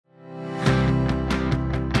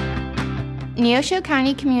Neosho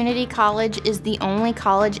County Community College is the only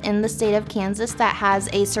college in the state of Kansas that has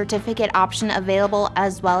a certificate option available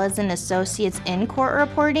as well as an associate's in court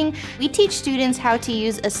reporting. We teach students how to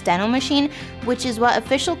use a steno machine, which is what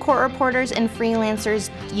official court reporters and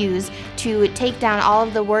freelancers use to take down all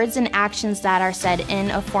of the words and actions that are said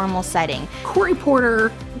in a formal setting. Court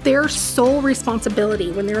reporter, their sole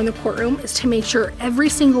responsibility when they're in the courtroom is to make sure every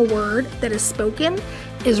single word that is spoken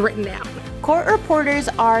is written down. Court reporters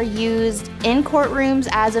are used in courtrooms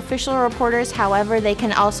as official reporters. However, they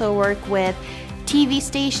can also work with TV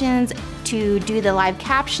stations to do the live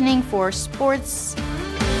captioning for sports.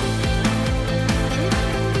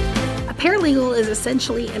 A paralegal is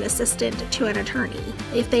essentially an assistant to an attorney.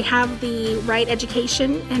 If they have the right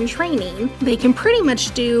education and training, they can pretty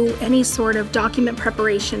much do any sort of document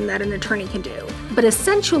preparation that an attorney can do. But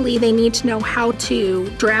essentially, they need to know how to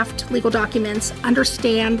draft legal documents,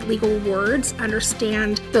 understand legal words,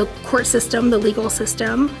 understand the court system, the legal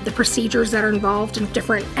system, the procedures that are involved in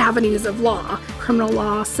different avenues of law, criminal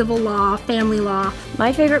law, civil law, family law.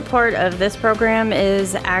 My favorite part of this program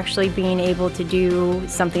is actually being able to do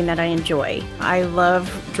something that I enjoy. I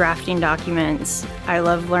love drafting documents. I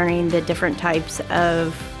love learning the different types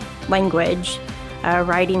of language,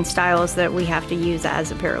 writing styles that we have to use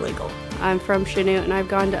as a paralegal. I'm from Chanute and I've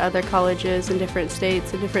gone to other colleges in different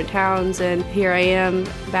states and different towns, and here I am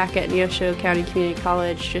back at Neosho County Community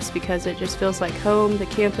College just because it just feels like home. The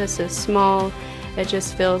campus is small. It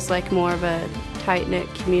just feels like more of a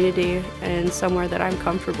tight-knit community and somewhere that I'm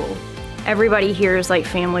comfortable. Everybody here is like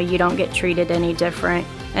family. You don't get treated any different,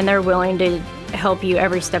 and they're willing to help you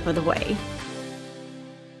every step of the way.